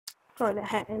sorry that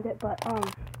had ended, but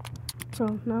so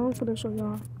now I'm gonna show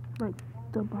y'all like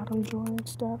the bottom drawer and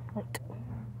stuff, like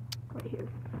right here.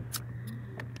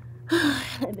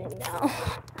 I've been now.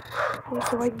 I used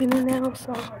to like been in now,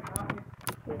 so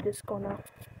we're just gonna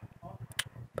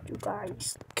put you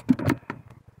guys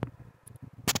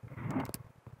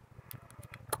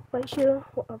right here,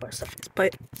 whatever stuff is.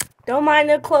 But don't mind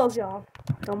the clothes, y'all.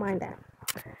 Don't mind that.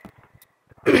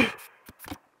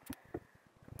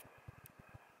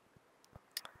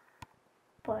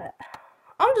 But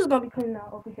I'm just gonna be cleaning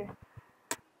out over here.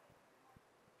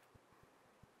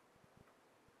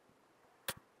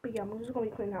 But yeah, I'm just gonna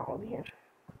be cleaning out over here.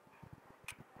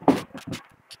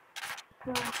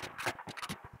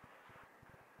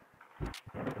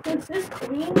 Is this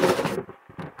clean?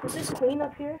 Is this clean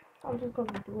up here? I'm just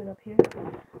gonna do it up here so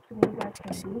you guys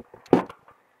can see.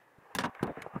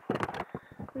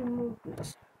 Remove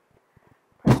this.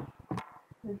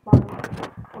 This bottom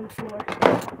on the floor.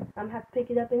 I'm gonna have to pick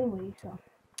it up anyway, so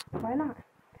why not?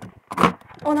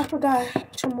 Oh, and I forgot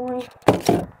chamoy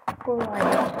for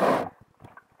like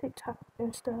TikTok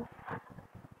and stuff.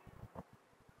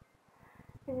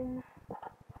 And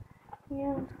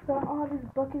yeah, got all this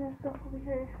bucket and stuff over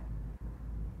here.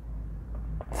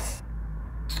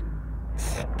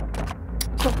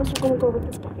 So first we're gonna go with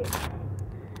this bucket.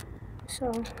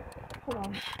 So hold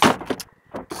on.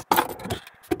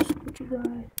 Put you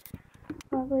guys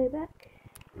all the way back.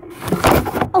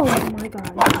 Oh my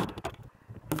god.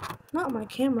 Not my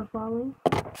camera falling.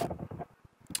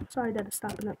 Sorry that it's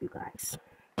stopping up, you guys.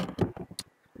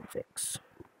 Fix.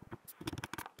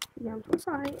 Yeah, I'm so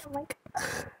sorry. I'm like,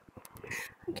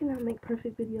 I cannot make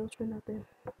perfect videos for nothing.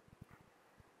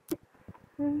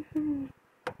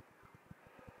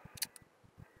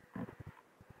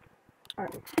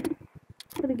 Alright.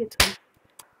 I'm gonna get to them.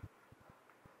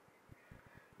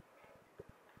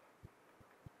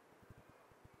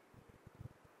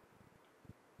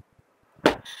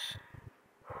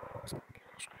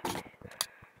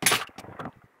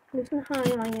 This is how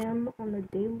I am on a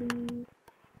daily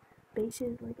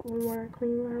basis, like when I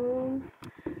clean my room,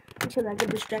 because I get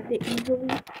distracted easily.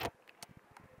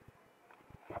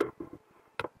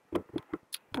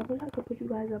 I wish I could put you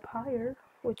guys up higher,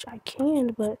 which I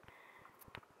can, but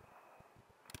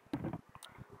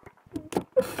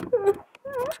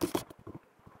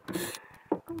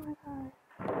oh my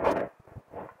god.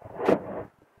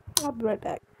 I'll be right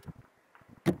back.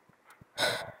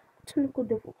 Technical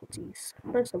difficulties.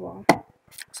 First of all,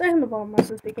 second of all, my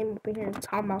sister came up in here and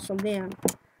talking about some damn.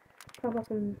 How about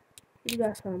some? You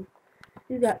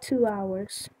got 2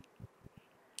 hours.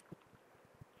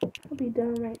 I'll be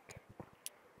done like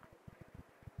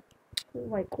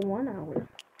 1 hour.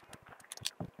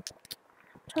 I'm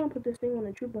trying to put this thing on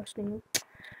the toothbrush thing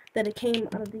that it came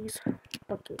out of these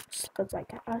buckets, cause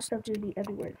like our stuff just be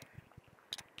everywhere.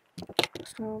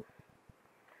 So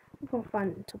I'm gonna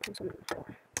find it to put something for.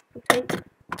 Take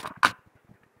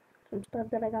some stuff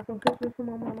that I got from Christmas from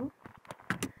my mama.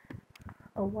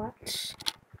 A watch.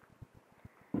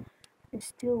 It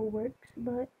still works,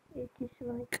 but it's just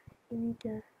like you need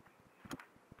to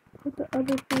put the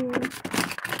other things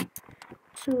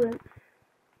to it.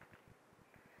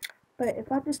 But if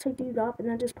I just take these off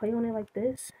and I just play on it like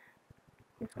this,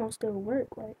 it's gonna still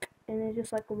work. Like, and it's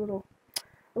just like a little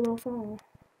song.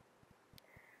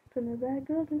 Turn the bad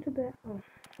girls into bad. Oh.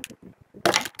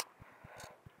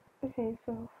 Okay,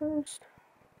 so first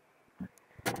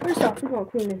off, we're gonna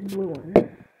clean this blue one.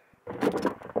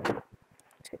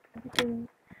 Take everything.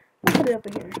 I'll put it up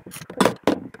in here.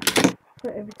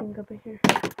 Put everything up in here.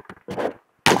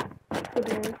 Put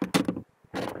it in.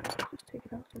 Just take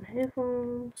it out some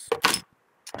headphones.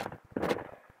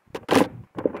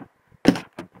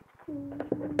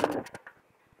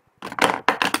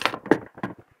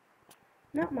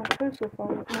 Not my pencil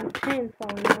falling, my pen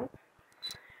falling out.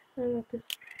 I got this.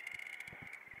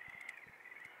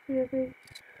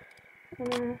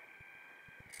 And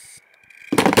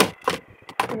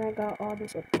I got all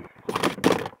this up.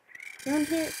 Down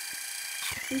here,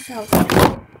 this is how